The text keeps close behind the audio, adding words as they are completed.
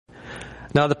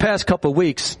Now, the past couple of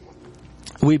weeks,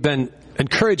 we've been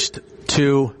encouraged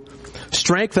to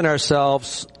strengthen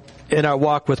ourselves in our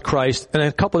walk with Christ in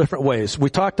a couple of different ways. We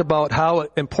talked about how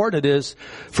important it is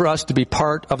for us to be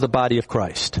part of the body of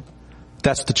Christ.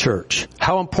 That's the church.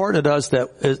 How important it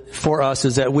is for us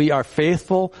is that we are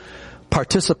faithful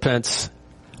participants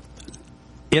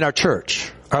in our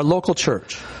church, our local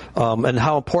church, and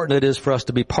how important it is for us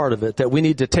to be part of it, that we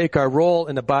need to take our role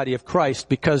in the body of Christ,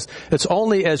 because it's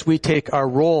only as we take our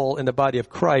role in the body of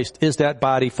Christ is that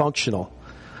body functional.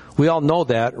 We all know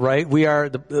that, right?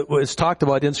 It's talked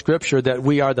about in Scripture that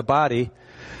we are the body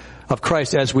of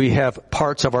Christ as we have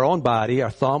parts of our own body,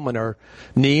 our thumb and our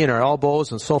knee and our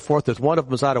elbows and so forth. If one of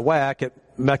them is out of whack, it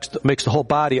makes the whole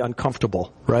body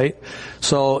uncomfortable, right?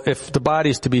 So if the body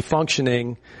is to be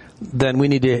functioning, then we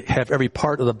need to have every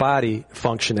part of the body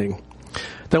functioning.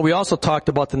 Then we also talked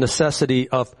about the necessity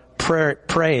of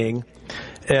praying,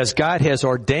 as God has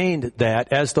ordained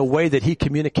that as the way that He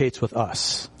communicates with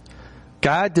us.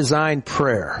 God designed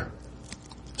prayer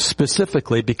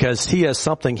specifically because He has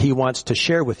something He wants to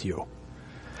share with you.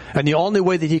 And the only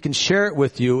way that He can share it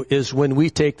with you is when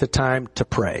we take the time to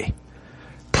pray.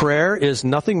 Prayer is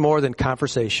nothing more than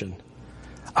conversation.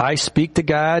 I speak to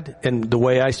God in the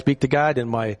way I speak to God in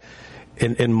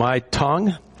my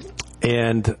tongue,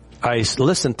 and I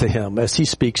listen to Him as He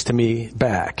speaks to me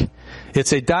back.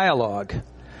 It's a dialogue,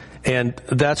 and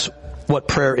that's what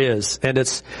prayer is. And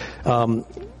it's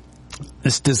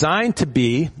designed to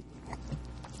be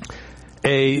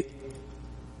a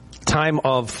time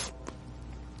of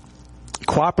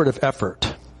cooperative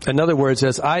effort. In other words,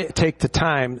 as I take the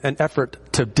time and effort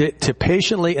to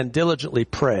patiently and diligently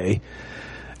pray,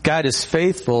 God is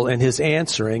faithful in His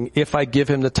answering if I give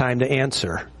Him the time to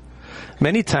answer.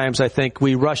 Many times I think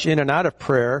we rush in and out of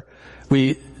prayer.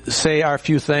 We say our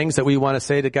few things that we want to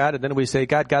say to God, and then we say,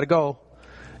 God, gotta go.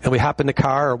 And we hop in the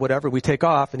car or whatever, we take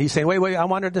off, and He's saying, wait, I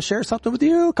wanted to share something with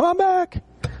you, come on back.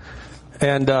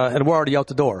 And we're already out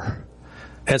the door.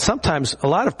 And sometimes a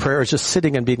lot of prayer is just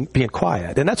sitting and being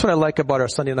quiet. And that's what I like about our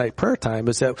Sunday night prayer time,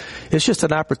 is that it's just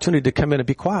an opportunity to come in and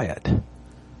be quiet.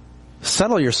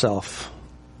 Settle yourself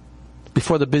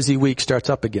before the busy week starts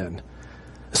up again.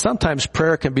 Sometimes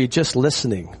prayer can be just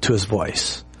listening to His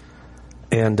voice.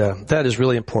 And that is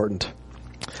really important.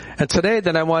 And today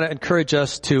then I want to encourage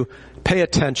us to pay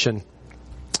attention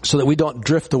so that we don't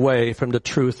drift away from the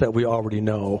truth that we already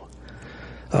know.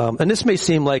 And this may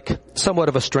seem like somewhat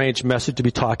of a strange message to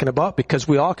be talking about, because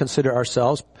we all consider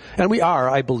ourselves, and we are,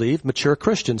 I believe, mature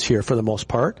Christians here for the most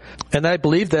part. And I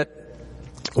believe that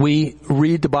we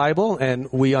read the Bible and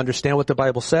we understand what the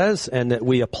Bible says and that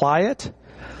we apply it.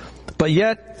 But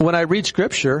yet, when I read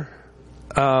Scripture,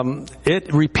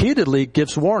 it repeatedly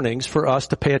gives warnings for us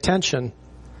to pay attention.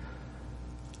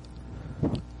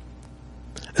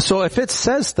 So if it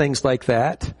says things like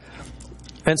that,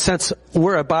 and since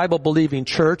we're a Bible-believing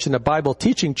church and a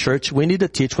Bible-teaching church, we need to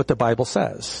teach what the Bible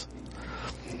says.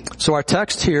 So our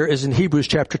text here is in Hebrews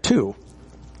chapter 2.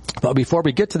 But before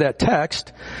we get to that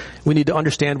text, we need to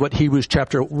understand what Hebrews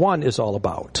chapter 1 is all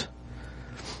about.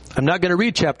 I'm not going to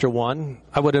read chapter 1.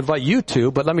 I would invite you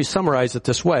to, but let me summarize it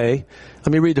this way.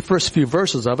 Let me read the first few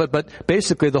verses of it. But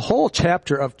basically, the whole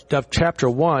chapter of chapter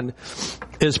 1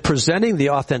 is presenting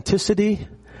the authenticity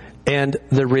and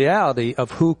the reality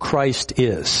of who Christ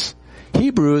is.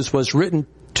 Hebrews was written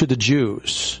to the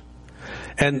Jews,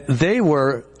 and they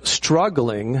were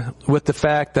struggling with the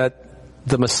fact that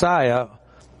the Messiah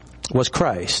was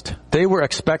Christ. They were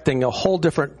expecting a whole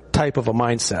different type of a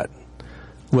mindset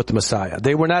with the Messiah.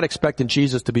 They were not expecting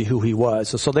Jesus to be who He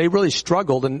was. And so they really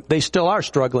struggled, and they still are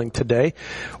struggling today.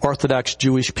 Orthodox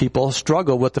Jewish people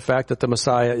struggle with the fact that the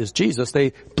Messiah is Jesus.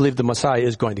 They believe the Messiah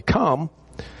is going to come,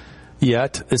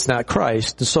 yet it's not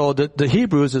Christ. And so the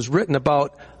Hebrews is written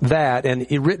about that, and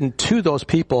written to those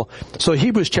people. So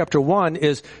Hebrews chapter 1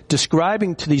 is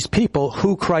describing to these people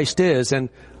who Christ is and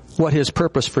what His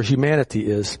purpose for humanity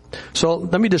is. So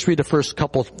let me just read the first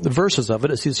couple verses of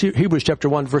it. It says Hebrews chapter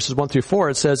 1 verses 1 through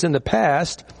 4. It says, in the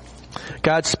past,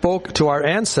 God spoke to our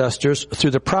ancestors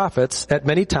through the prophets at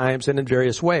many times and in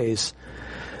various ways.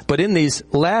 But in these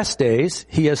last days,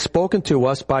 He has spoken to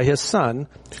us by His Son,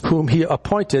 whom He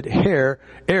appointed heir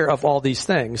of all these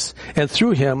things, and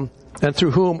through Him, and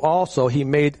through whom also He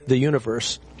made the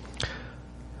universe.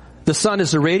 The Son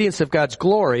is the radiance of God's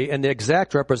glory and the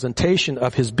exact representation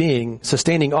of His being,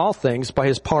 sustaining all things by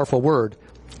His powerful word.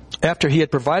 After He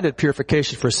had provided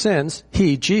purification for sins,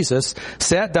 He, Jesus,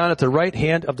 sat down at the right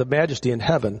hand of the Majesty in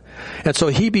heaven. And so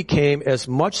He became as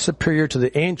much superior to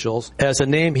the angels as the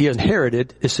name He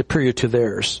inherited is superior to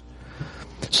theirs.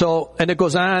 So, and it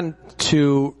goes on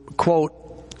to quote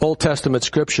Old Testament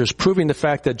scriptures proving the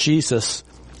fact that Jesus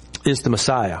is the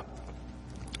Messiah.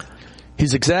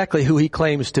 He's exactly who he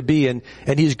claims to be, and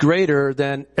he's greater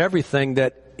than everything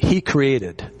that he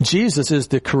created. Jesus is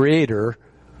the creator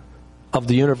of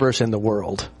the universe and the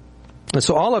world. And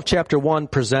so all of chapter 1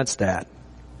 presents that.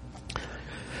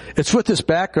 It's with this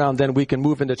background then we can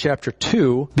move into chapter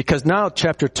 2, because now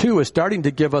chapter 2 is starting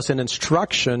to give us an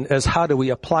instruction as how do we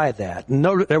apply that.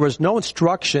 No, there was no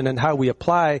instruction in how we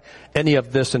apply any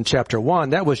of this in chapter 1.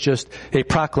 That was just a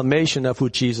proclamation of who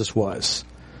Jesus was.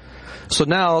 So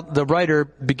now the writer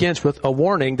begins with a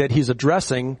warning that he's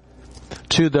addressing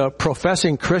to the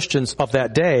professing Christians of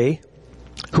that day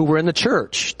who were in the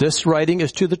church. This writing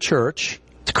is to the church,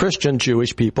 to Christian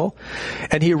Jewish people.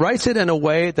 And he writes it in a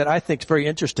way that I think is very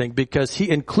interesting because he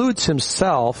includes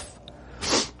himself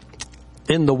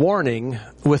in the warning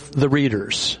with the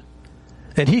readers.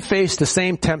 And he faced the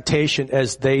same temptation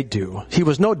as they do. He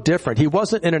was no different. He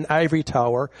wasn't in an ivory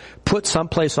tower, put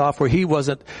someplace off where he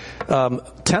wasn't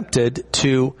tempted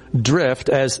to drift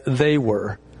as they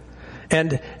were.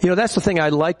 And, that's the thing I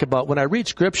like about when I read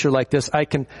scripture like this, I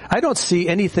don't see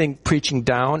anything preaching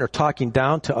down or talking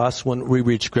down to us when we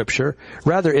read scripture.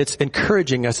 Rather, it's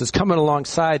encouraging us, it's coming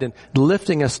alongside and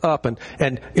lifting us up and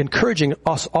encouraging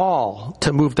us all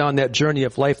to move down that journey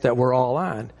of life that we're all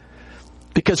on.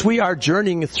 Because we are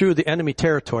journeying through the enemy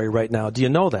territory right now. Do you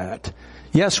know that?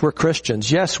 Yes, we're Christians.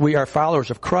 Yes, we are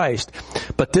followers of Christ.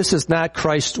 But this is not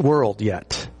Christ's world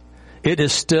yet. It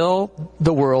is still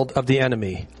the world of the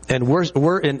enemy. And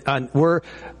we're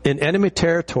in enemy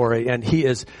territory, and he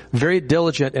is very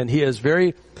diligent and he is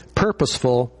very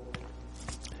purposeful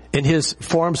in his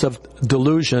forms of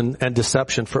delusion and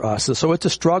deception for us. And so it's a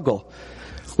struggle.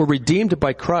 We're redeemed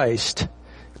by Christ,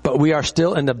 but we are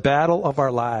still in the battle of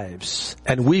our lives.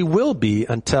 And we will be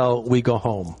until we go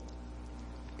home.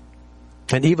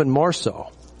 And even more so,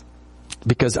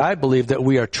 because I believe that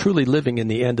we are truly living in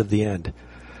the end of the end.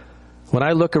 When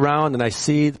I look around and I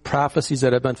see the prophecies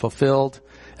that have been fulfilled,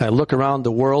 and I look around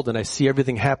the world and I see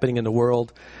everything happening in the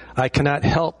world, I cannot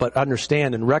help but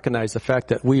understand and recognize the fact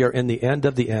that we are in the end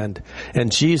of the end,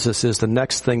 and Jesus is the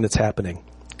next thing that's happening.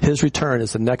 His return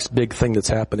is the next big thing that's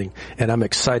happening, and I'm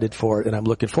excited for it, and I'm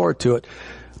looking forward to it.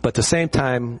 But at the same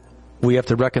time, we have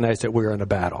to recognize that we're in a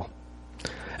battle.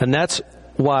 And that's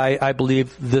why I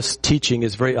believe this teaching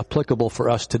is very applicable for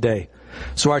us today.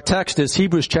 So our text is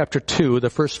Hebrews chapter 2, the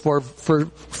first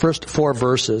four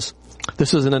verses.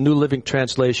 This is in a New Living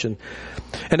Translation.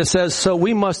 And it says, "So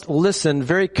we must listen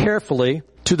very carefully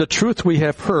to the truth we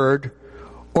have heard,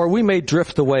 or we may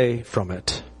drift away from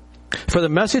it. For the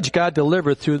message God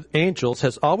delivered through angels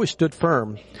has always stood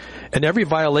firm, and every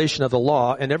violation of the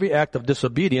law and every act of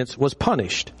disobedience was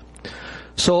punished.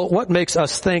 So what makes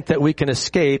us think that we can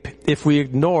escape if we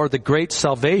ignore the great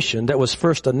salvation that was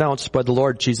first announced by the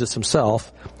Lord Jesus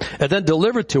himself, and then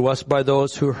delivered to us by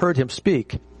those who heard him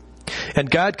speak? And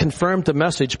God confirmed the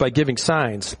message by giving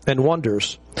signs and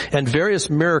wonders and various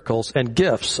miracles and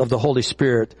gifts of the Holy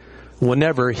Spirit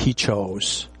whenever he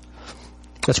chose."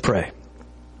 Let's pray.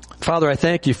 Father, I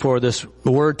thank you for this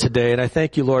word today, and I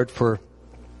thank you, Lord, for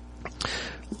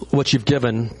what you've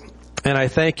given. And I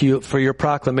thank you for your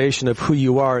proclamation of who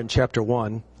you are in chapter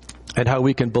 1 and how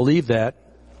we can believe that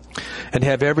and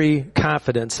have every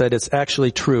confidence that it's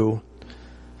actually true.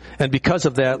 And because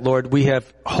of that, Lord, we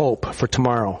have hope for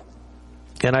tomorrow.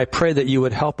 And I pray that you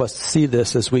would help us see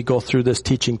this as we go through this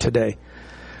teaching today,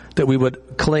 that we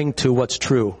would cling to what's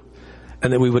true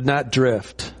and that we would not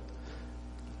drift,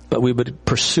 but we would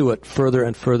pursue it further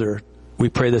and further. We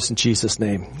pray this in Jesus'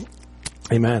 name.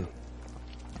 Amen.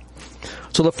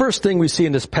 So the first thing we see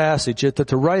in this passage is that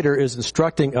the writer is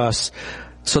instructing us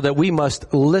so that we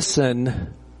must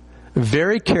listen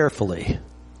very carefully.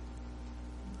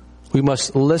 We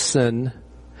must listen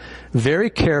very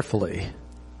carefully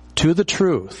to the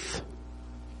truth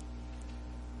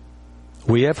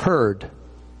we have heard,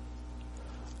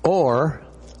 or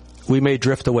we may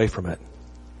drift away from it.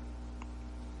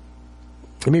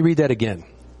 Let me read that again.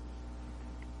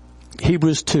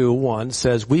 Hebrews 2:1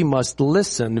 says, "We must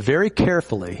listen very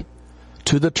carefully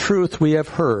to the truth we have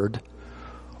heard,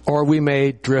 or we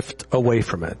may drift away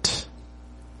from it."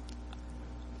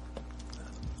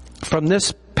 From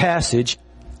this passage,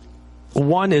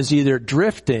 one is either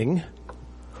drifting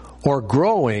or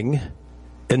growing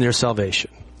in their salvation.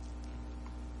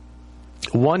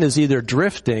 One is either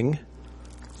drifting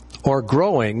or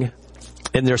growing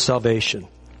in their salvation.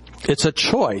 It's a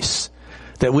choice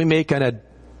that we make on a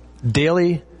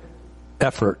daily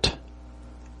effort.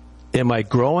 Am I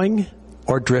growing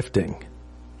or drifting?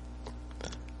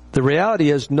 The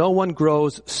reality is no one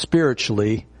grows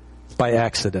spiritually by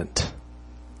accident.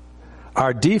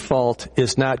 our default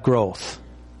is not growth.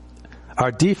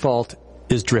 Our default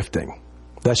is drifting.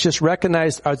 Let's just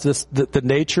recognize the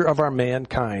nature of our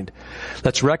mankind.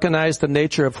 Let's recognize the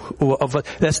nature of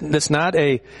this is not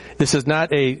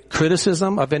a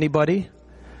criticism of anybody.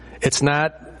 It's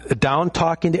not down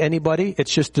talking to anybody.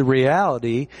 It's just the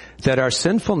reality that our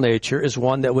sinful nature is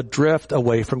one that would drift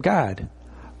away from God.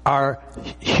 Our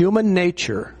human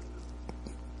nature,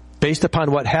 based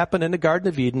upon what happened in the Garden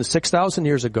of Eden 6,000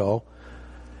 years ago,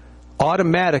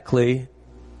 automatically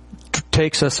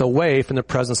takes us away from the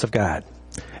presence of God.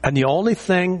 And the only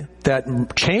thing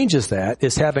that changes that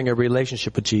is having a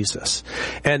relationship with Jesus.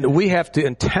 And we have to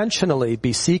intentionally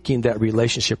be seeking that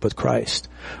relationship with Christ.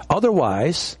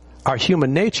 Otherwise, our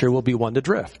human nature will be one to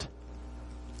drift.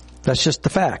 That's just the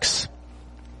facts.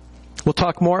 We'll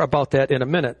talk more about that in a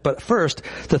minute. But first,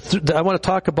 I want to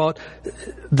talk about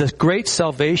the great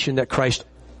salvation that Christ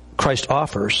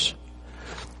offers.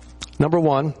 Number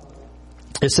one,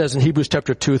 it says in Hebrews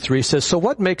chapter 2:3, says, so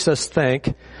what makes us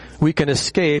think we can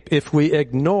escape if we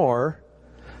ignore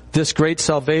this great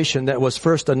salvation that was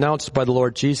first announced by the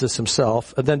Lord Jesus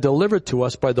himself and then delivered to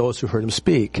us by those who heard him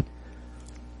speak?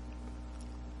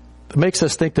 It makes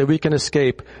us think that we can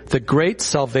escape the great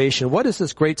salvation. What is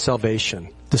this great salvation?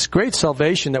 This great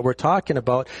salvation that we're talking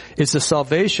about is the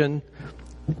salvation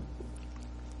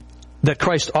that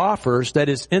Christ offers that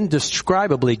is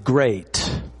indescribably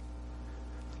great.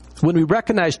 When we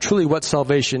recognize truly what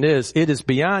salvation is, it is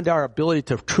beyond our ability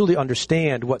to truly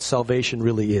understand what salvation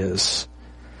really is.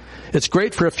 It's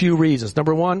great for a few reasons.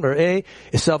 Number one, or A,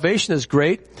 if salvation is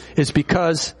great, is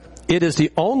because it is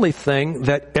the only thing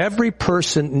that every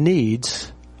person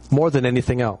needs more than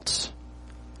anything else.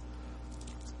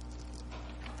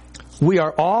 We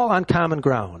are all on common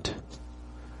ground.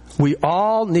 We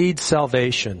all need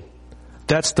salvation.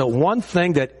 That's the one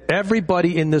thing that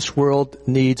everybody in this world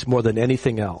needs more than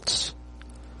anything else.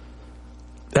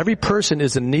 Every person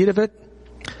is in need of it.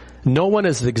 No one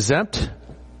is exempt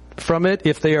from it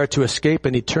if they are to escape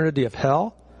an eternity of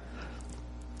hell.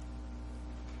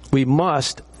 We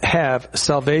must have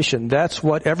salvation. That's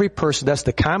what every person, that's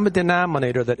the common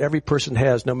denominator that every person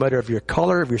has, no matter of your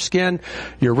color, of your skin,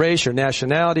 your race, your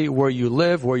nationality, where you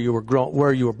live, where you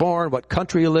were born, what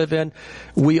country you live in.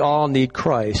 We all need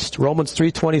Christ. Romans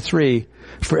 3:23,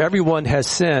 for everyone has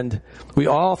sinned. We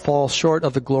all fall short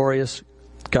of the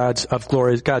God's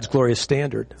glorious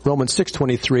standard. Romans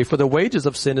 6:23, for the wages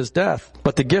of sin is death,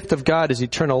 but the gift of God is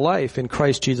eternal life in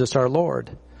Christ Jesus our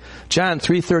Lord. John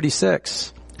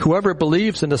 3:36, whoever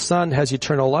believes in the Son has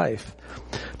eternal life,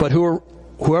 but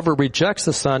whoever rejects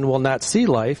the Son will not see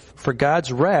life, for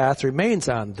God's wrath remains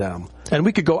on them. And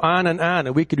we could go on,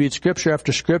 and we could read scripture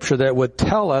after scripture that would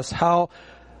tell us how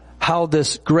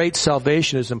this great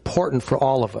salvation is important for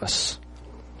all of us.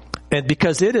 And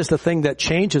because it is the thing that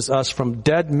changes us from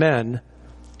dead men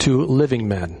to living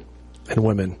men and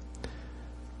women.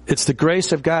 It's the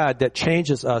grace of God that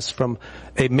changes us from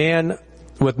a man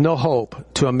with no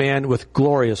hope to a man with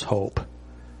glorious hope.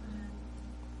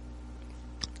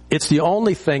 It's the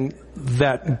only thing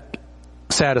that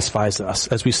satisfies us,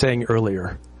 as we sang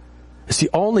earlier. It's the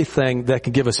only thing that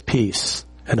can give us peace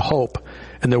and hope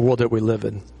in the world that we live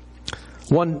in.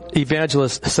 One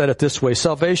evangelist said it this way: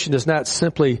 salvation is not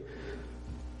simply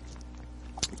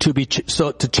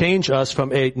to change us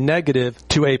from a negative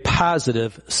to a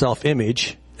positive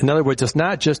self-image. In other words, it's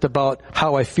not just about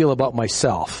how I feel about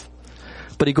myself.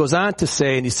 But he goes on to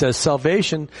say, and he says,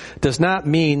 salvation does not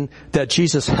mean that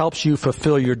Jesus helps you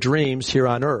fulfill your dreams here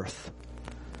on earth.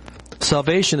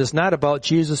 Salvation is not about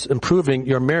Jesus improving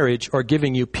your marriage or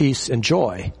giving you peace and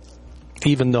joy,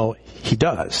 even though he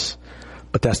does.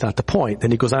 But that's not the point.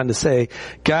 And he goes on to say,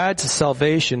 God's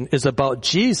salvation is about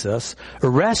Jesus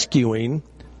rescuing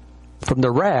from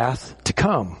the wrath to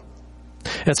come.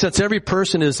 And since every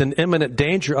person is in imminent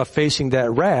danger of facing that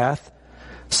wrath,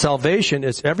 salvation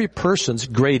is every person's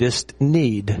greatest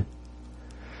need.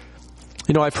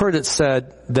 You know, I've heard it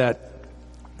said that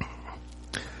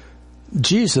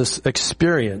Jesus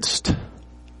experienced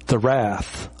the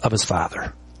wrath of his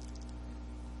Father.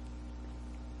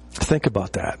 Think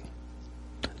about that.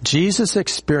 Jesus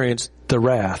experienced the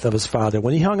wrath of his Father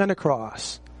when he hung on the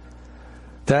cross.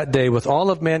 That day, with all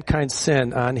of mankind's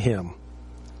sin on him,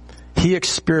 he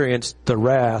experienced the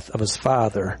wrath of his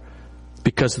Father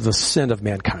because of the sin of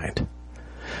mankind.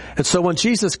 And so when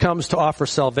Jesus comes to offer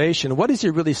salvation, what is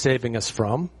he really saving us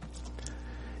from?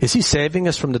 Is he saving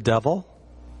us from the devil?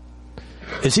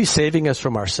 Is he saving us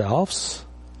from ourselves?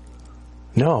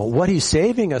 No, what he's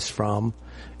saving us from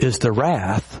is the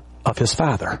wrath of his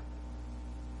Father.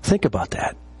 Think about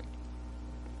that.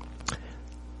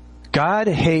 God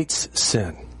hates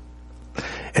sin.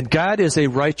 And God is a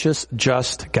righteous,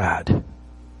 just God.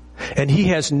 And He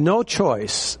has no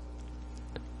choice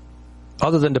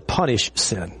other than to punish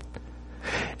sin.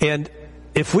 And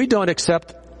if we don't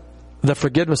accept the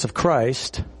forgiveness of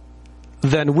Christ,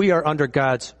 then we are under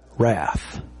God's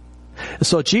wrath.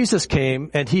 So Jesus came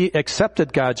and He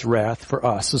accepted God's wrath for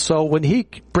us. And so when He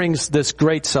brings this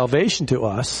great salvation to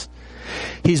us,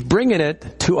 He's bringing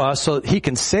it to us so that He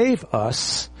can save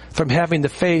us from having to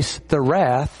face the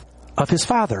wrath of His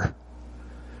Father,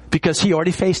 because He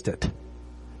already faced it.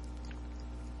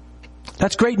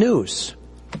 That's great news.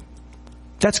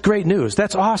 That's great news.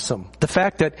 That's awesome. The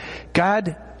fact that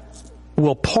God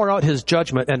will pour out His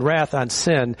judgment and wrath on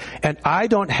sin, and I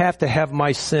don't have to have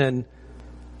my sin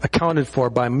accounted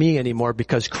for by me anymore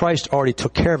because Christ already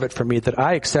took care of it for me, that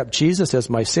I accept Jesus as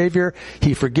my Savior.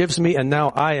 He forgives me, and now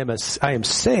I am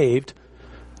saved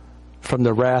from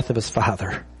the wrath of His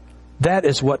Father. That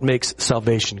is what makes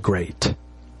salvation great.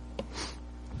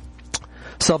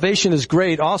 Salvation is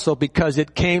great also because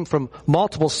it came from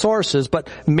multiple sources, but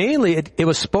mainly it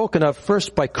was spoken of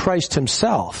first by Christ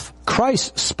Himself.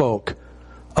 Christ spoke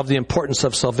of the importance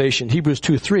of salvation. Hebrews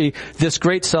 2:3, this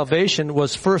great salvation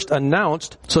was first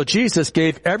announced, so Jesus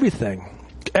gave everything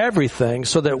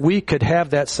so that we could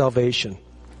have that salvation.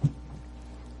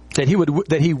 That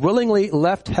He willingly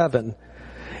left heaven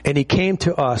and He came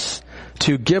to us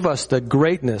to give us the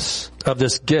greatness of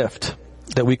this gift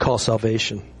that we call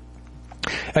salvation.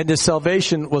 And this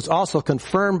salvation was also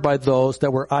confirmed by those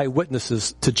that were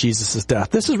eyewitnesses to Jesus' death.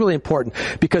 This is really important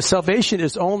because salvation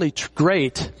is only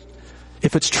great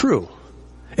if it's true.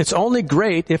 It's only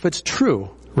great if it's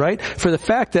true, right? For the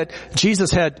fact that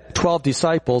Jesus had 12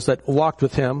 disciples that walked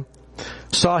with Him,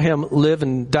 saw Him live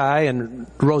and die and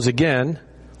rose again,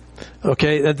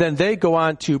 okay, and then they go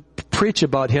on to preach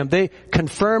about Him. They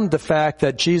confirmed the fact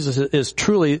that Jesus is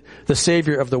truly the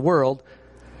Savior of the world.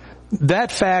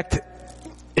 That fact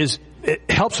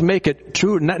it helps make it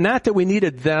true. Not that we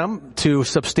needed them to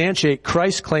substantiate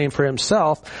Christ's claim for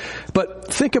Himself,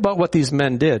 but think about what these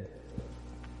men did.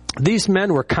 These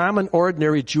men were common,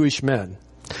 ordinary Jewish men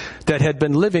that had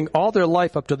been living all their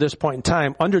life up to this point in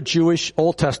time under Jewish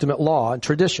Old Testament law and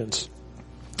traditions.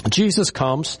 Jesus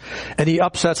comes and He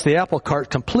upsets the apple cart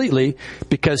completely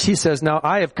because He says, now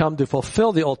I have come to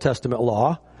fulfill the Old Testament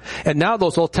law. And now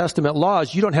those Old Testament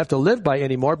laws you don't have to live by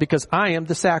anymore because I am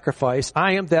the sacrifice.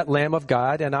 I am that Lamb of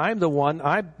God, and I'm the one.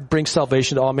 I bring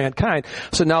salvation to all mankind.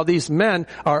 So now these men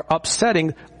are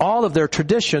upsetting all of their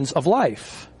traditions of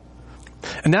life.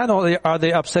 And not only are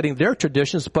they upsetting their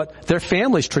traditions, but their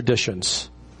family's traditions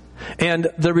and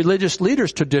the religious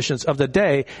leaders' traditions of the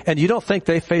day. And you don't think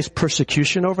they faced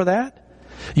persecution over that?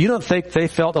 You don't think they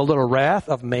felt a little wrath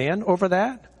of man over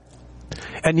that?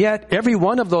 And yet, every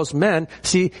one of those men,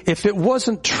 see, if it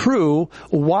wasn't true,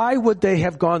 why would they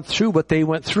have gone through what they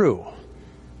went through?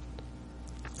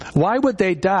 Why would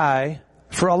they die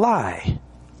for a lie?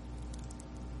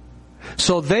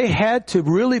 So they had to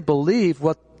really believe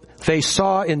what they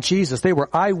saw in Jesus. They were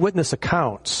eyewitness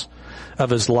accounts of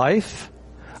His life,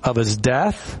 of His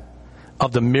death,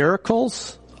 of the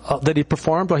miracles that He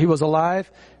performed while He was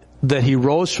alive, that He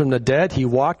rose from the dead. He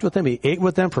walked with them. He ate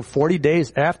with them for 40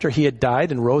 days after He had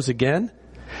died and rose again.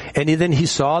 And then they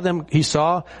saw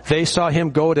Him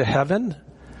go to heaven.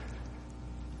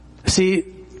 See,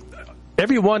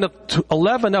 every one of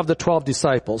 11 of the 12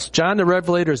 disciples, John the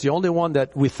Revelator is the only one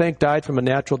that we think died from a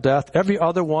natural death. Every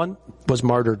other one was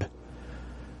martyred.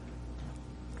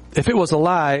 If it was a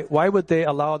lie, why would they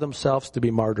allow themselves to be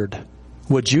martyred?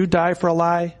 Would you die for a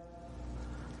lie?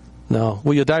 No.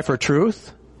 Will you die for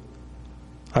truth?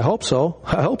 I hope so.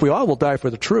 I hope we all will die for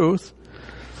the truth.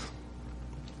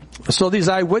 So these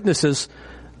eyewitnesses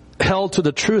held to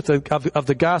the truth of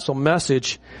the gospel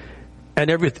message and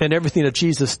everything that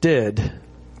Jesus did.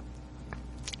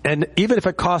 And even if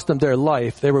it cost them their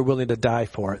life, they were willing to die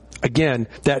for it. Again,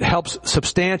 that helps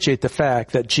substantiate the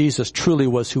fact that Jesus truly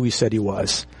was who He said He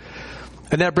was.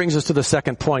 And that brings us to the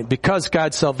second point. Because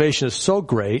God's salvation is so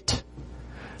great,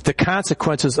 the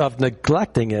consequences of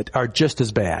neglecting it are just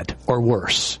as bad or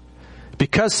worse.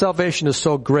 Because salvation is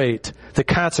so great, the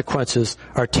consequences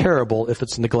are terrible if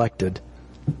it's neglected.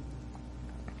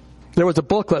 There was a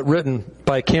booklet written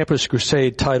by Campus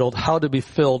Crusade titled How to Be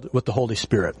Filled with the Holy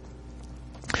Spirit.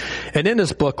 And in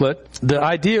this booklet, the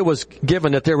idea was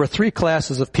given that there were three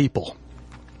classes of people.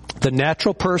 The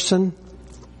natural person,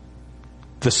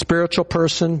 the spiritual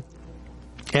person,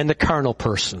 and the carnal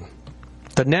person.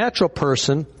 The natural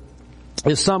person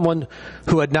is someone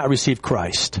who had not received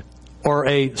Christ or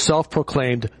a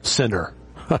self-proclaimed sinner.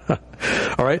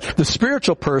 All right. The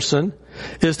spiritual person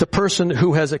is the person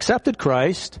who has accepted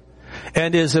Christ,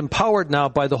 and is empowered now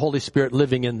by the Holy Spirit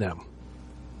living in them.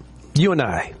 You and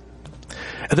I.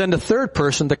 And then the third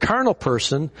person, the carnal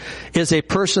person, is a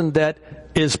person that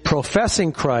is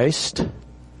professing Christ,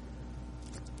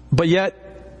 but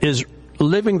yet is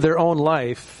living their own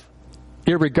life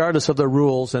irregardless of the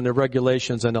rules and the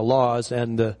regulations and the laws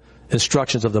and the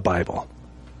instructions of the Bible.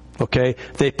 Okay?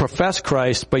 They profess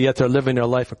Christ, but yet they're living their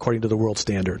life according to the world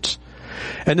standards.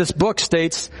 And this book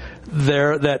states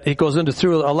there that he goes into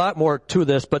through a lot more to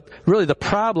this, but really the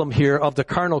problem here of the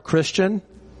carnal Christian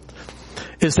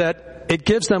is that it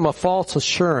gives them a false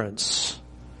assurance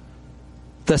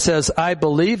that says, I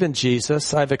believe in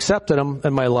Jesus, I've accepted him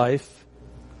in my life,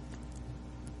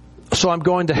 so I'm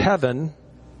going to heaven,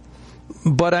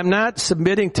 but I'm not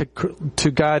submitting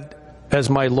to God as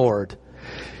my Lord.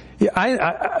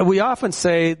 Yeah, we often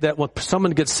say that when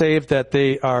someone gets saved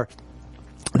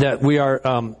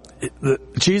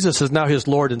Jesus is now his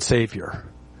Lord and Savior.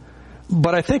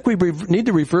 But I think we need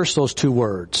to reverse those two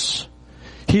words.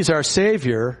 He's our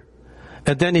Savior,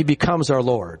 and then he becomes our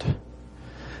Lord.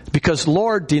 Because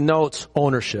Lord denotes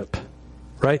ownership,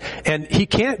 right? And he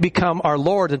can't become our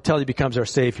Lord until he becomes our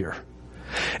Savior.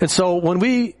 And so when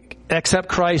we accept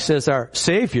Christ as our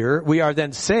Savior, we are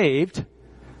then saved,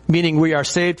 meaning we are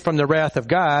saved from the wrath of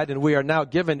God, and we are now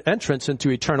given entrance into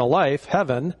eternal life,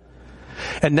 heaven.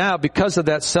 And now, because of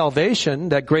that salvation,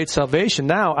 that great salvation,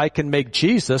 now I can make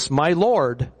Jesus my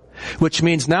Lord, which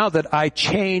means now that I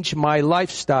change my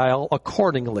lifestyle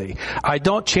accordingly. I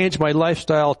don't change my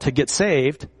lifestyle to get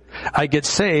saved. I get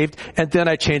saved, and then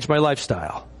I change my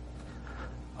lifestyle.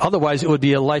 Otherwise, it would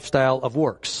be a lifestyle of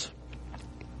works.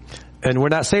 And we're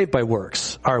not saved by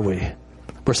works, are we?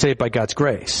 We're saved by God's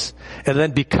grace. And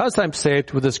then because I'm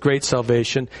saved with this great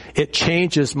salvation, it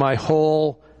changes my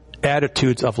whole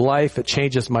attitudes of life. It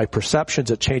changes my perceptions.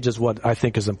 It changes what I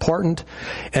think is important.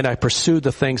 And I pursue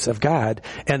the things of God.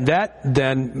 And that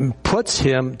then puts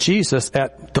him, Jesus,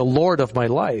 at the Lord of my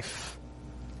life.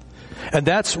 And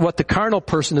that's what the carnal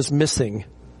person is missing.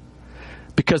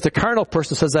 Because the carnal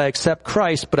person says, I accept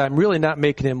Christ, but I'm really not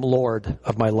making him Lord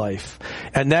of my life.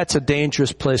 And that's a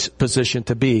dangerous position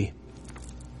to be.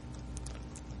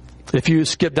 If you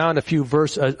skip down a few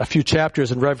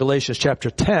chapters in Revelation chapter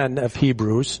 10 of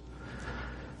Hebrews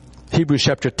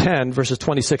chapter 10, verses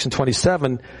 26 and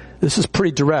 27, this is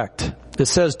pretty direct. It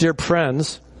says, Dear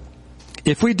friends,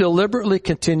 if we deliberately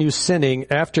continue sinning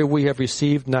after we have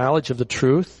received knowledge of the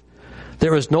truth,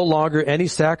 there is no longer any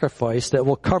sacrifice that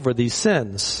will cover these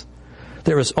sins.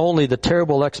 There is only the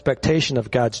terrible expectation of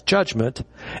God's judgment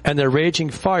and the raging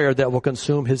fire that will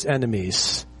consume his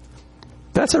enemies.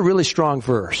 That's a really strong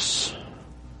verse.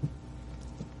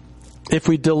 If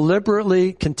we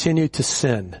deliberately continue to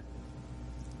sin,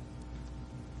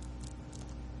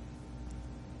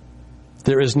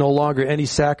 there is no longer any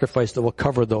sacrifice that will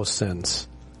cover those sins.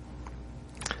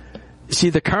 You see,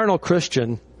 the carnal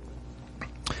Christian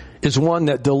is one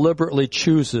that deliberately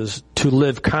chooses to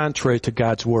live contrary to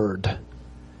God's word.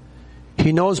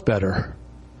 He knows better.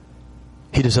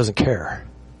 He just doesn't care.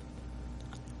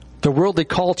 The worldly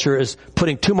culture is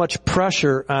putting too much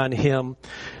pressure on him,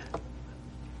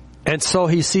 and so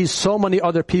he sees so many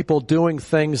other people doing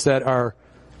things that are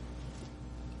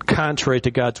contrary to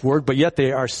God's word, but yet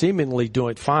they are seemingly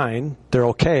doing fine. They're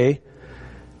okay.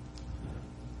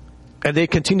 And they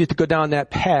continue to go down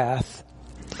that path.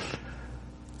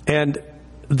 And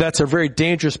that's a very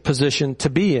dangerous position to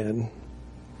be in.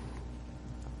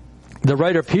 The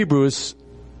writer of Hebrews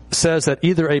says that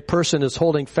either a person is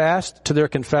holding fast to their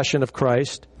confession of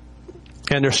Christ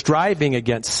and they're striving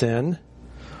against sin,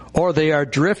 or they are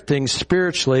drifting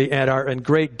spiritually and are in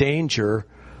great danger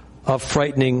of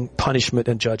frightening punishment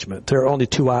and judgment. There are only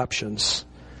two options.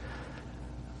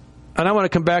 And I want to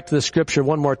come back to the scripture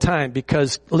one more time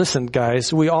because, listen,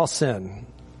 guys, we all sin.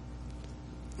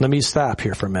 Let me stop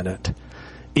here for a minute.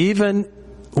 Even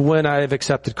when I have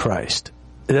accepted Christ,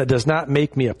 that does not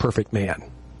make me a perfect man.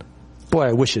 Boy,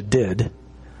 I wish it did.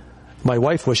 My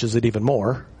wife wishes it even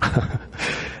more.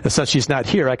 And since she's not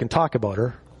here, I can talk about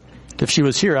her. If she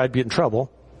was here, I'd be in trouble.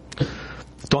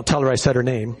 Don't tell her I said her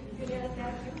name.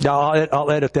 I'll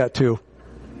edit that too.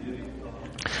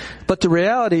 But the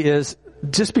reality is,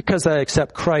 just because I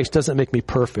accept Christ doesn't make me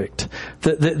perfect.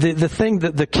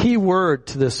 The key word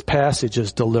to this passage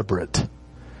is deliberate.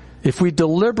 If we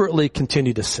deliberately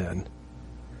continue to sin,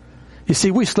 you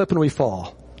see, we slip and we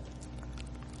fall.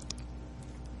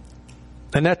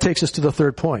 And that takes us to the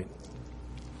third point.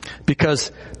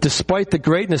 Because despite the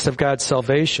greatness of God's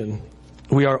salvation,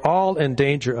 we are all in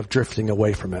danger of drifting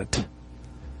away from it.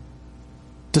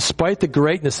 despite the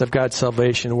greatness of God's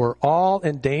salvation, we're all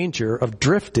in danger of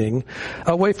drifting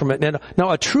away from it. And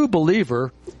now, a true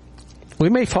believer, we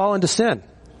may fall into sin.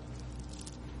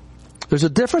 There's a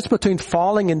difference between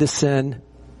falling into sin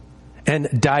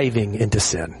and diving into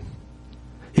sin.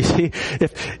 You see,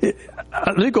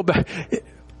 let me go back.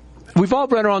 We've all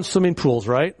been around swimming pools,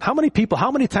 right? How many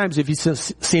times have you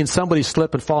seen somebody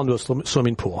slip and fall into a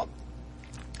swimming pool?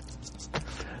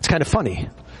 It's kind of funny.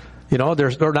 You know,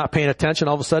 they're not paying attention.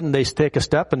 All of a sudden they take a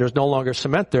step and there's no longer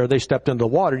cement there. They stepped into the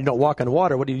water. You don't walk in the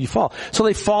water. What do you fall? So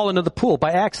they fall into the pool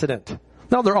by accident.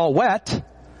 Now they're all wet,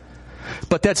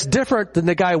 but that's different than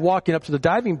the guy walking up to the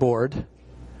diving board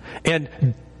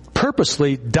and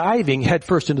purposely diving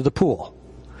headfirst into the pool.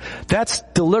 That's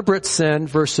deliberate sin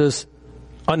versus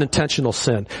unintentional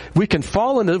sin. We can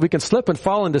slip and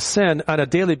fall into sin on a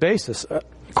daily basis,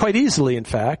 quite easily, in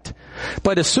fact.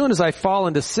 But as soon as I fall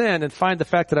into sin and find the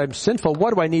fact that I'm sinful,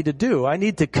 what do I need to do? I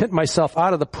need to get myself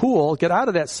out of the pool, get out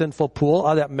of that sinful pool,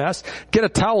 out of that mess, get a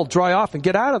towel, dry off, and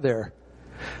get out of there.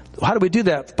 How do we do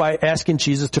that? By asking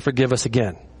Jesus to forgive us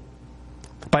again.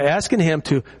 By asking Him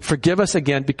to forgive us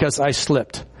again because I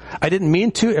slipped. I didn't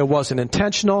mean to. It wasn't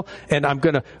intentional, and I'm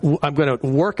gonna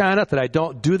work on it that I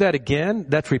don't do that again.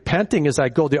 That's repenting as I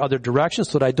go the other direction,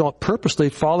 so that I don't purposely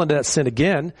fall into that sin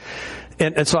again.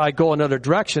 And so I go another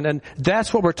direction, and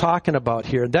that's what we're talking about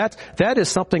here. That is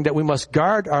something that we must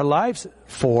guard our lives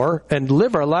for and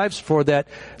live our lives for.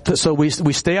 So we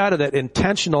stay out of that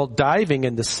intentional diving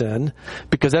into sin,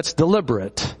 because that's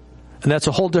deliberate. And that's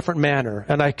a whole different manner.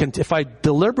 And if I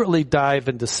deliberately dive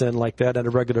into sin like that on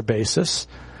a regular basis,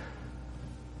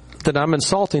 then I'm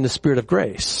insulting the Spirit of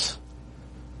grace.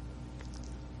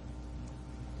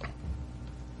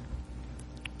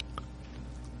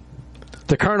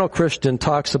 The carnal Christian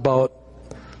talks about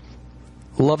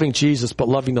loving Jesus, but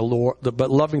loving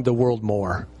the world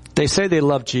more. They say they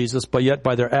love Jesus, but yet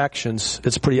by their actions,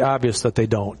 it's pretty obvious that they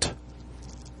don't.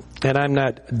 And I'm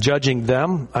not judging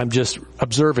them. I'm just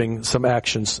observing some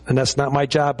actions. And that's not my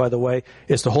job, by the way.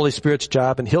 It's the Holy Spirit's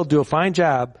job, and He'll do a fine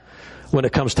job when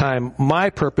it comes time. My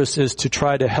purpose is to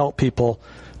try to help people,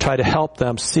 try to help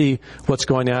them see what's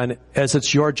going on, as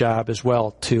it's your job as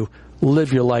well to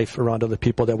live your life around other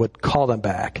people that would call them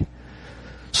back.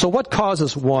 So what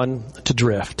causes one to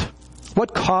drift?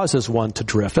 What causes one to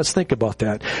drift? Let's think about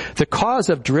that. The cause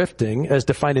of drifting, as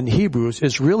defined in Hebrews,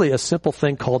 is really a simple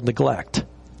thing called neglect.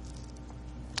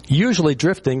 Usually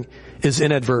drifting is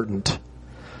inadvertent.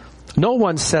 No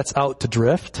one sets out to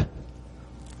drift,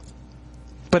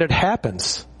 but it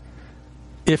happens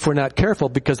if we're not careful,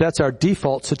 because that's our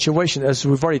default situation. As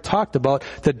we've already talked about,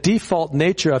 the default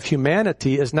nature of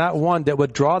humanity is not one that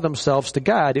would draw themselves to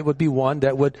God. It would be one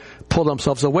that would pull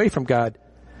themselves away from God.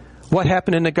 What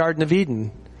happened in the Garden of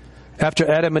Eden? After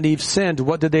Adam and Eve sinned,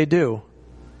 what did they do?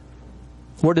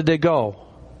 Where did they go?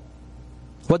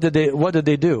 What did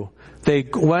they do? They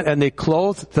went and they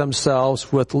clothed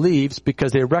themselves with leaves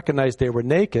because they recognized they were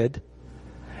naked,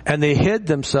 and they hid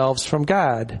themselves from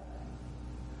God.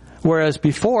 Whereas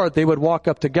before, they would walk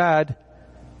up to God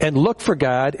and look for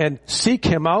God and seek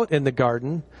Him out in the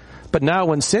garden. But now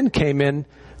when sin came in,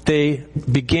 they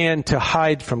began to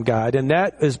hide from God. And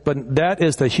that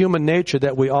is the human nature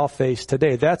that we all face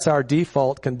today. That's our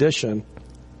default condition.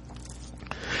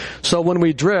 So when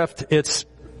we drift, it's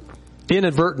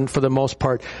inadvertent for the most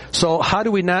part. So how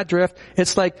do we not drift?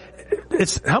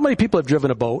 How many people have driven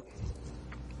a boat?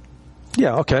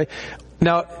 Yeah, okay.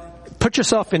 Now, put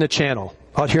yourself in a channel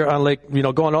out here on Lake,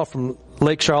 going out from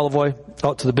Lake Charlevoix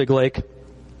out to the big lake.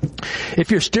 If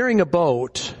you're steering a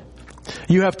boat,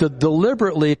 you have to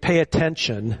deliberately pay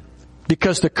attention,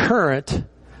 because the current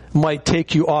might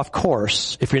take you off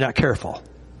course if you're not careful.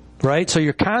 Right? So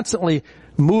you're constantly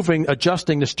moving,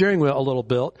 adjusting the steering wheel a little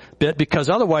bit, because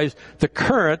otherwise the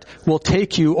current will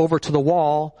take you over to the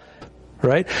wall,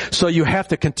 right? So you have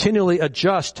to continually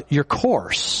adjust your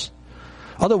course.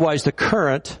 Otherwise the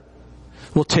current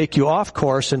will take you off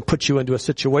course and put you into a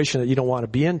situation that you don't want to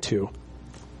be into.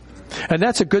 And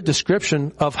that's a good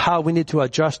description of how we need to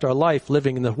adjust our life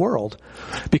living in the world.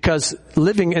 Because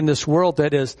living in this world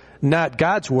that is not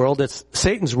God's world, it's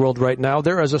Satan's world right now,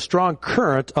 there is a strong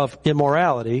current of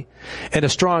immorality and a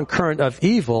strong current of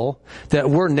evil that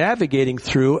we're navigating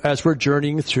through as we're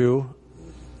journeying through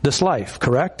this life,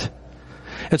 correct?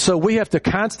 And so we have to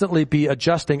constantly be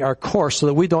adjusting our course so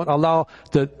that we don't allow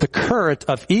the current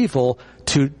of evil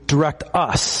to direct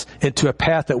us into a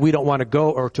path that we don't want to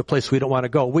go, or to a place we don't want to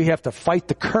go. We have to fight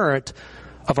the current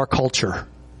of our culture.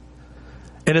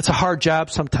 And it's a hard job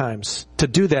sometimes to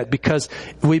do that, because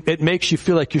it makes you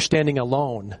feel like you're standing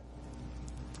alone.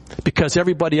 Because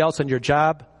everybody else on your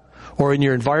job or in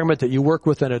your environment that you work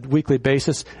with on a weekly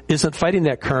basis isn't fighting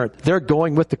that current. They're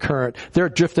going with the current. They're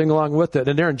drifting along with it,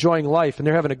 and they're enjoying life, and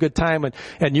they're having a good time,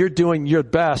 and you're doing your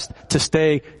best to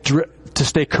stay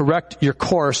correct your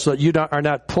course so that you are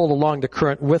not pulled along the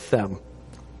current with them.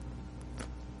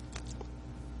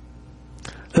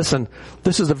 Listen,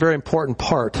 this is a very important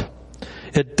part.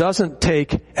 It doesn't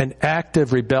take an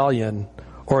active rebellion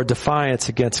or a defiance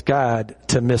against God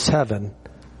to miss heaven.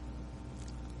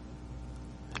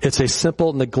 It's a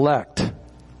simple neglect.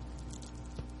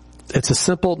 It's a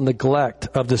simple neglect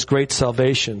of this great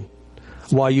salvation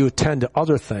while you attend to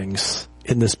other things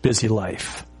in this busy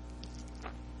life.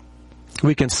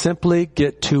 We can simply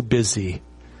get too busy.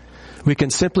 We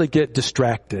can simply get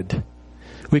distracted.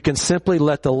 We can simply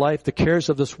let the cares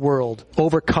of this world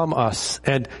overcome us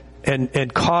and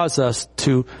cause us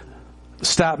to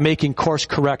stop making course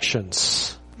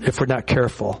corrections if we're not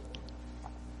careful.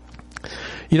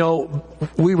 You know,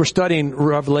 we were studying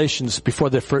Revelations before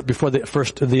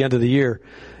the end of the year,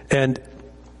 and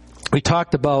we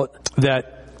talked about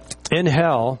that in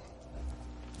hell,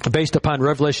 based upon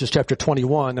Revelations chapter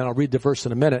 21, and I'll read the verse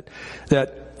in a minute,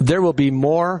 that there will be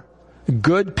more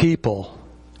good people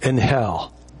in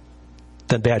hell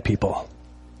than bad people.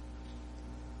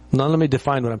 Now let me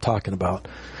define what I'm talking about.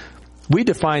 We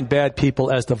define bad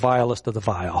people as the vilest of the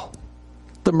vile.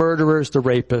 The murderers, the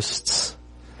rapists,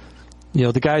 you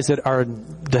know, the guys that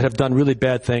have done really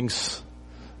bad things.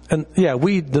 And yeah,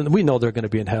 we know they're going to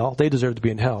be in hell. They deserve to be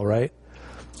in hell, right?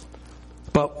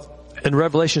 But in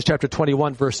Revelation chapter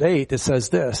 21 verse 8, it says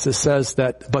this. It says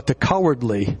that, but the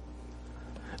cowardly,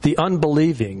 the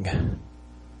unbelieving,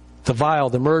 the vile,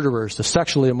 the murderers, the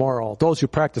sexually immoral, those who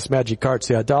practice magic arts,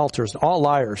 the idolaters, all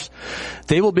liars,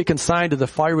 they will be consigned to the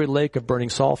fiery lake of burning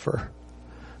sulfur.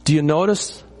 Do you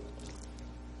notice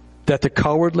that the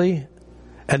cowardly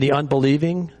and the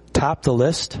unbelieving top the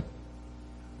list?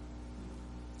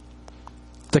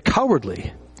 The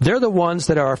cowardly, they're the ones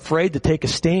that are afraid to take a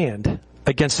stand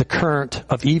against the current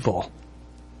of evil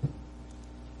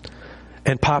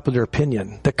and popular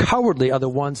opinion. The cowardly are the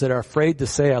ones that are afraid to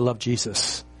say, I love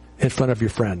Jesus, in front of your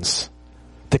friends.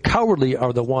 The cowardly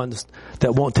are the ones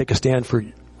that won't take a stand for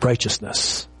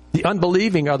righteousness. The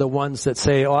unbelieving are the ones that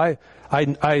say, oh,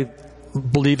 I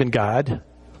believe in God.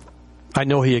 I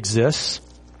know He exists.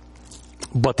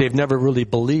 But they've never really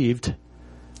believed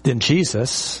in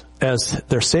Jesus as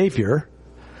their Savior.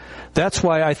 That's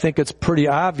why I think it's pretty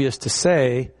obvious to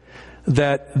say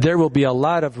that there will be a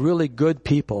lot of really good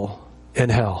people in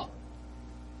hell.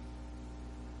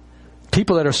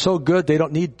 People that are so good they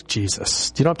don't need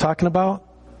Jesus. Do you know what I'm talking about?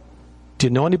 Do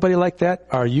you know anybody like that?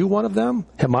 Are you one of them?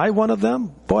 Am I one of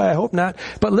them? Boy, I hope not.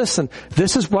 But listen,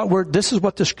 this is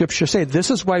what the scriptures say.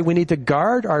 This is why we need to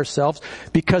guard ourselves,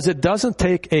 because it doesn't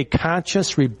take a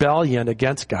conscious rebellion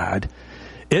against God.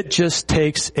 It just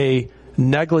takes a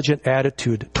negligent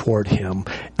attitude toward Him.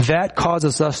 That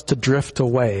causes us to drift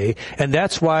away. And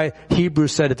that's why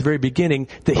Hebrews said at the very beginning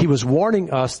that he was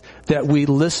warning us that we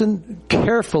listen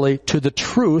carefully to the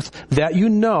truth that you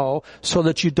know so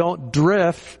that you don't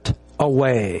drift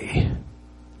away.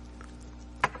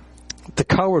 The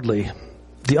cowardly,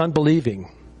 the unbelieving,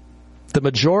 the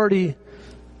majority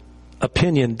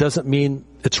opinion doesn't mean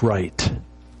it's right.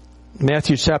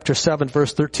 Matthew chapter 7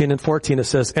 verse 13 and 14, it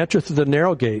says, enter through the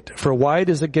narrow gate, for wide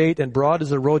is the gate and broad is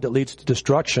the road that leads to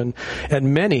destruction,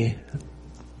 and many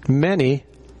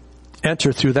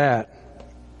enter through that.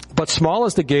 But small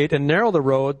is the gate and narrow the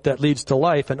road that leads to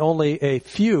life, and only a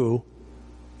few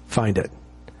find it.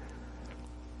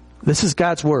 This is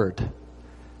God's word.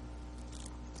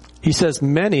 He says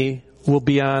many will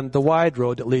be on the wide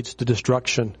road that leads to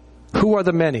destruction. Who are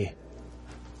the many?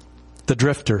 The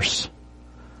drifters.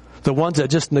 The ones that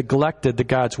just neglected the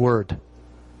God's word.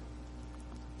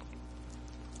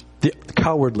 The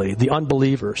cowardly, the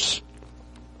unbelievers.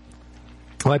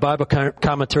 My Bible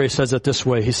commentary says it this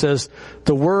way. He says,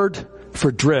 the word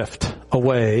for drift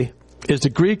away is the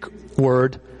Greek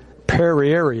word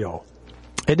periario.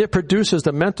 And it produces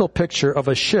the mental picture of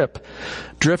a ship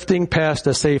drifting past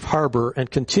a safe harbor and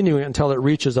continuing until it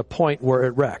reaches a point where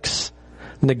it wrecks.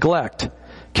 Neglect,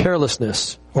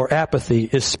 carelessness, or apathy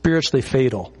is spiritually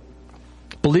fatal.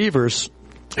 Believers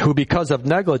who, because of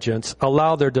negligence,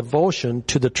 allow their devotion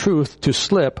to the truth to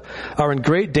slip are in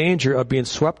great danger of being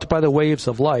swept by the waves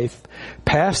of life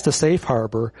past the safe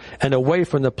harbor and away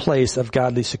from the place of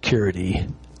godly security.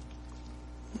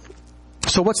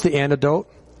 So what's the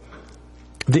antidote?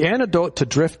 The antidote to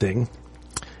drifting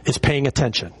is paying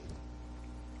attention.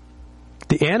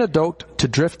 The antidote to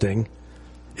drifting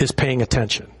is paying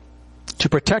attention. To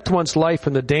protect one's life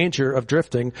from the danger of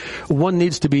drifting, one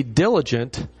needs to be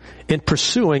diligent in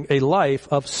pursuing a life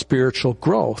of spiritual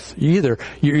growth. You're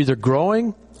either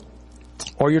growing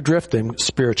or you're drifting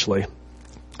spiritually.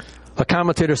 A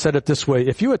commentator said it this way: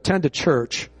 if you attend a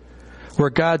church where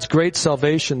God's great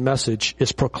salvation message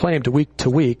is proclaimed week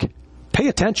to week, pay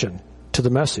attention to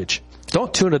the message.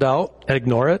 Don't tune it out and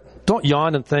ignore it. Don't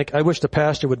yawn and think, I wish the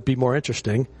pastor would be more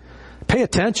interesting. Pay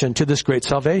attention to this great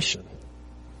salvation.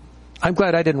 I'm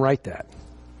glad I didn't write that.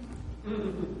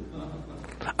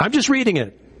 I'm just reading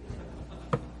it.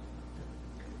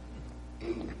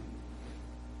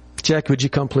 Jack, would you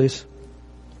come, please?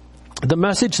 The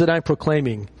message that I'm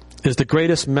proclaiming is the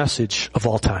greatest message of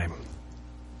all time.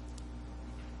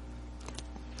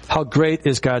 How great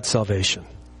is God's salvation?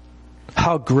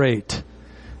 How great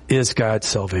is God's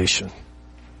salvation?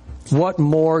 What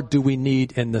more do we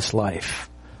need in this life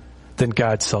than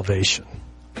God's salvation?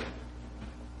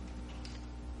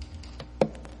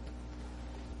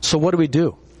 So what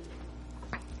do?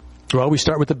 Well, we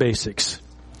start with the basics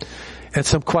and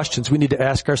some questions we need to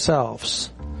ask ourselves.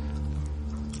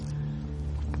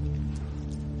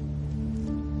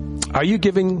 Are you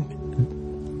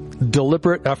giving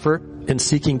deliberate effort in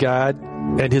seeking God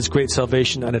and His great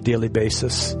salvation on a daily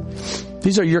basis?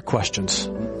 These are your questions.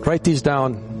 Write these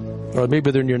down, or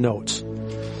maybe they're in your notes.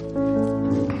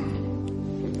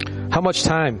 How much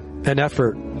time and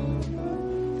effort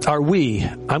are we,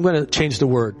 I'm going to change the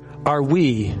word, are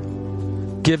we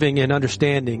giving and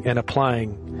understanding and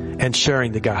applying and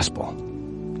sharing the gospel?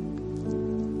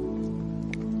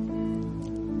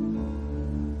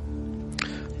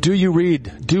 Do we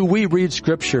read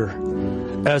Scripture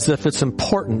as if it's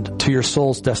important to your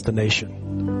soul's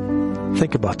destination?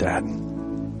 Think about that.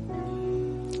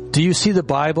 Do you see the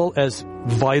Bible as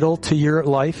vital to your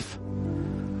life?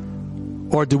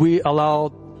 Or do we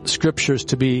allow Scriptures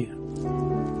to be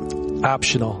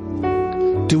optional?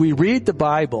 Do we read the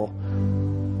Bible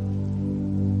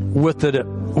with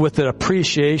an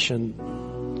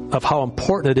appreciation of how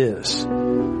important it is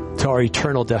to our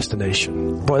eternal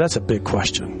destination? Boy, that's a big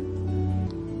question.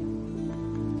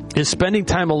 Is spending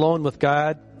time alone with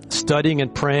God, studying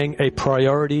and praying, a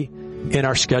priority in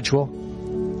our schedule?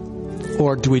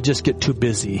 Or do we just get too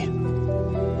busy? And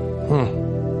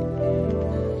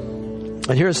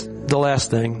here's the last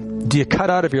thing. Do you cut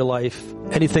out of your life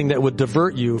anything that would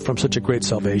divert you from such a great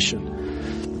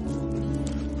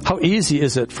salvation? How easy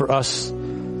is it for us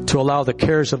to allow the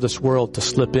cares of this world to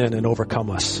slip in and overcome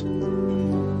us?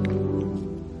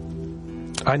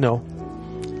 I know.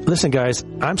 Listen, guys,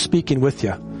 I'm speaking with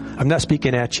you. I'm not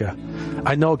speaking at you.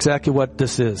 I know exactly what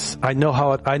this is. I know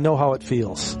how it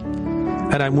feels.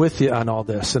 And I'm with you on all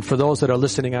this. And for those that are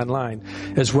listening online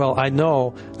as well, I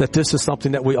know that this is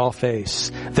something that we all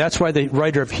face. That's why the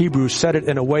writer of Hebrews said it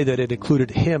in a way that it included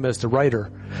him as the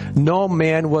writer. No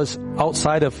man was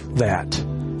outside of that.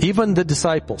 Even the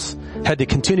disciples had to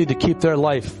continue to keep their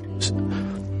life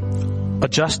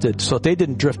adjusted so they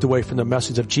didn't drift away from the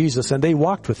message of Jesus, and they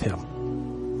walked with him.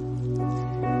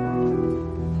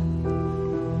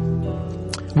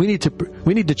 We need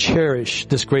to cherish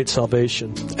this great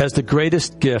salvation as the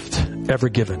greatest gift ever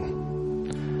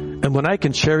given. And when I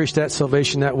can cherish that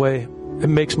salvation that way, it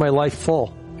makes my life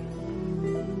full.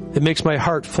 It makes my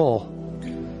heart full.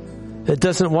 I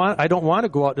don't want to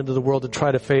go out into the world and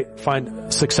try to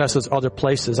find successes other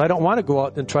places. I don't want to go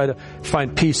out and try to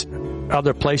find peace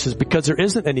other places, because there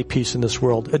isn't any peace in this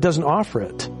world. It doesn't offer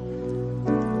it.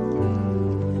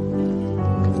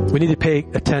 We need to pay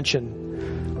attention.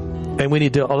 And we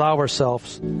need to allow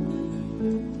ourselves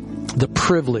the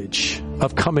privilege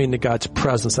of coming to God's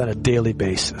presence on a daily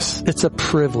basis. It's a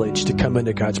privilege to come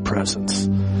into God's presence.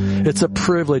 It's a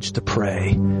privilege to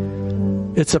pray.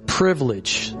 It's a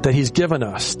privilege that He's given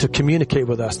us to communicate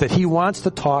with us, that He wants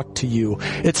to talk to you.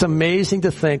 It's amazing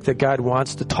to think that God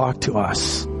wants to talk to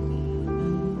us.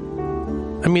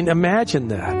 I mean, imagine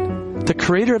that. The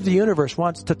Creator of the universe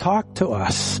wants to talk to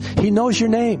us. He knows your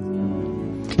name.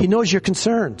 He knows your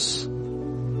concerns.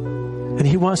 And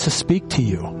He wants to speak to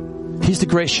you. He's the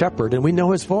great shepherd, and we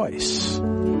know His voice.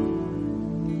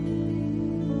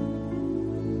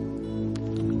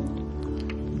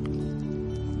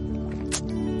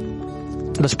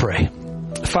 Let's pray.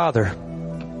 Father,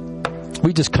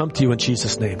 we just come to you in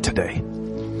Jesus' name today.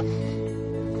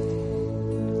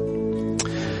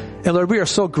 And Lord, we are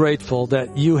so grateful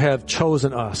that you have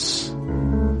chosen us.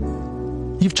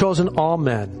 You've chosen all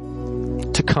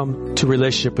men to come to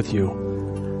relationship with you.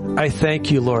 I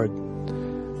thank you, Lord,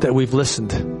 that we've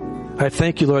listened. I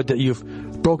thank you, Lord, that you've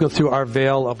broken through our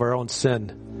veil of our own sin.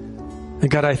 And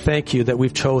God, I thank you that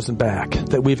we've chosen back,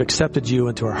 that we've accepted you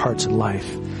into our hearts and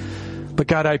life. But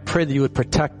God, I pray that you would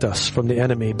protect us from the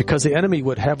enemy, because the enemy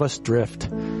would have us drift.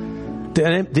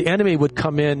 The enemy would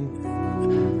come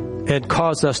in and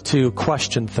cause us to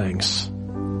question things.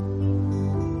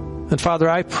 And Father,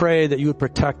 I pray that you would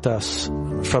protect us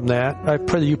from that. I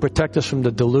pray that you protect us from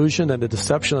the delusion and the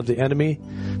deception of the enemy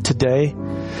today.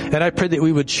 And I pray that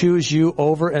we would choose you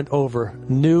over and over,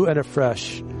 new and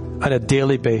afresh, on a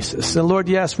daily basis. And Lord,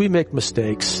 yes, we make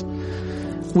mistakes.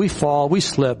 We fall, we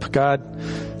slip. God,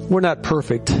 we're not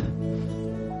perfect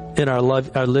in our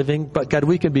living, but God,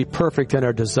 we can be perfect in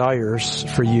our desires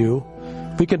for you.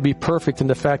 We can be perfect in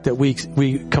the fact that we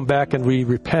come back and we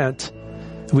repent.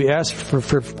 We ask for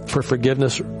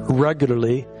forgiveness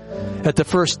regularly. At the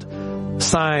first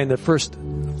sign, the first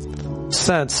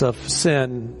sense of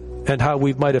sin and how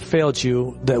we might have failed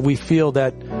you, that we feel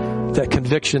that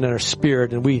conviction in our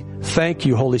spirit. And we thank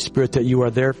you, Holy Spirit, that you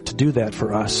are there to do that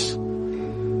for us.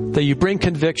 That you bring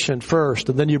conviction first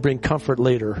and then you bring comfort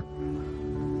later.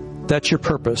 That's your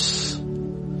purpose.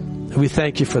 And we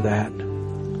thank you for that.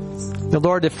 Now,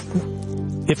 Lord,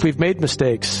 if we've made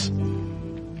mistakes,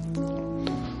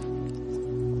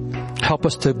 help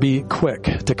us to be quick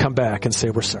to come back and say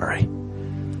we're sorry.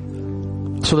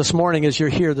 So this morning, as you're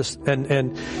here,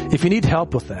 and if you need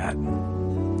help with that,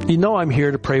 you know I'm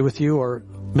here to pray with you, or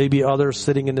maybe others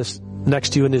sitting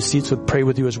next to you in these seats would pray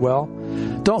with you as well.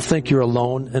 Don't think you're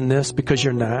alone in this, because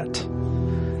you're not.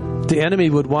 The enemy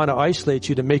would want to isolate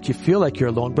you to make you feel like you're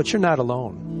alone, but you're not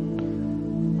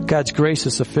alone. God's grace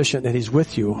is sufficient, and He's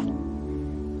with you,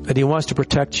 and He wants to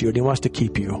protect you, and He wants to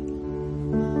keep you.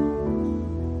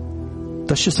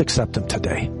 Let's just accept Him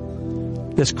today.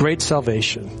 This great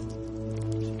salvation.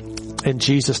 In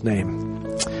Jesus'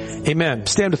 name. Amen.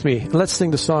 Stand with me. Let's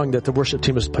sing the song that the worship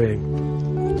team is playing.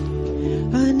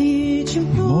 I need you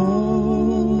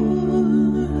more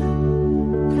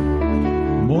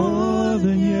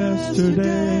than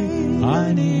yesterday.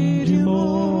 I need you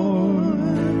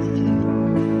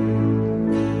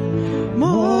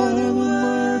more than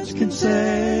words can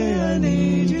say. I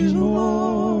need you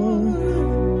more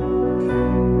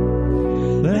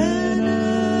than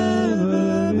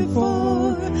ever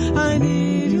before. I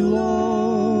need you, Lord.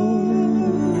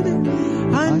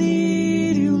 I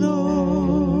need you,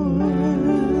 Lord,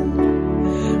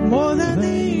 more than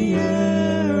the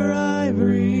air I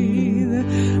breathe,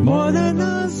 more than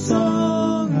the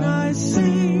song I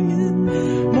sing,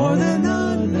 more than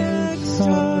the next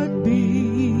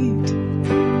heartbeat,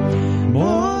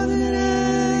 more than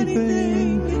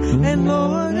anything. And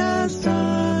Lord, as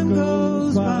time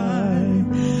goes by,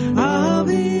 I'll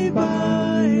be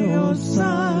by your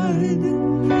side,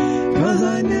 'cause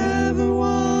I never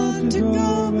want to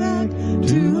go back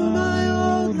to my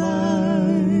old life.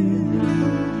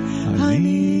 I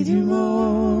need you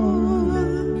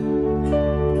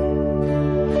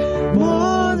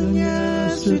more than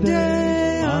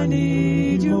yesterday. I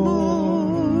need you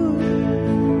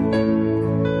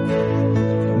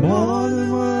more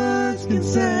than words can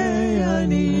say. I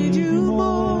need you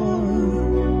more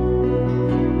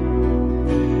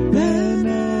than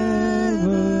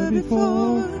ever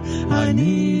before. I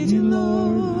need you,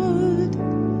 Lord.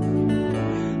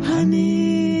 I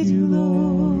need you, Lord.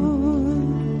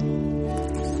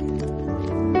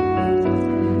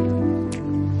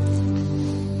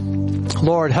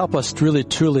 Lord, help us really,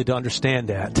 truly to understand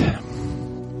that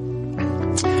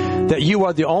you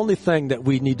are the only thing that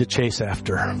we need to chase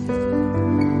after.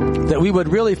 That we would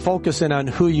really focus in on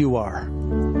who you are.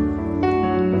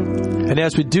 And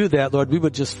as we do that, Lord, we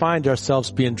would just find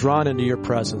ourselves being drawn into your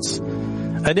presence.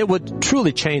 And it would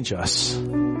truly change us.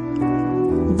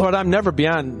 Lord, I'm never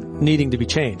beyond needing to be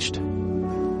changed.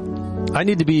 I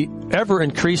need to be ever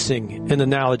increasing in the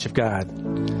knowledge of God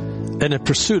and in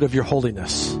pursuit of your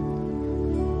holiness.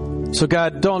 So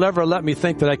God, don't ever let me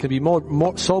think that I can be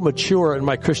so mature in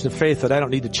my Christian faith that I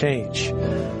don't need to change.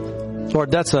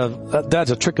 Lord, that's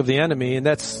a trick of the enemy, and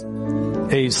that's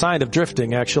a sign of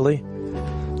drifting, actually,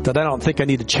 that I don't think I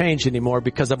need to change anymore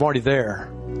because I'm already there.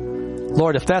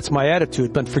 Lord, if that's my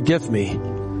attitude, then forgive me.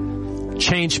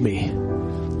 Change me.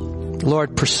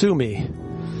 Lord, pursue me.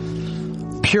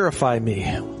 Purify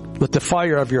me with the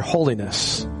fire of your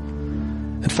holiness.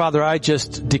 And Father, I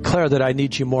just declare that I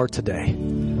need you more today.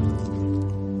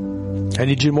 I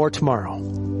need you more tomorrow.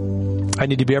 I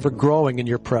need to be ever growing in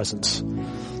your presence.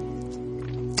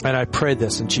 And I pray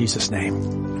this in Jesus' name.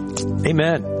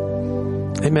 Amen.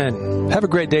 Amen. Have a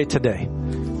great day today.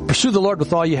 Pursue the Lord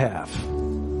with all you have.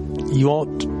 You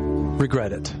won't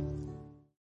regret it.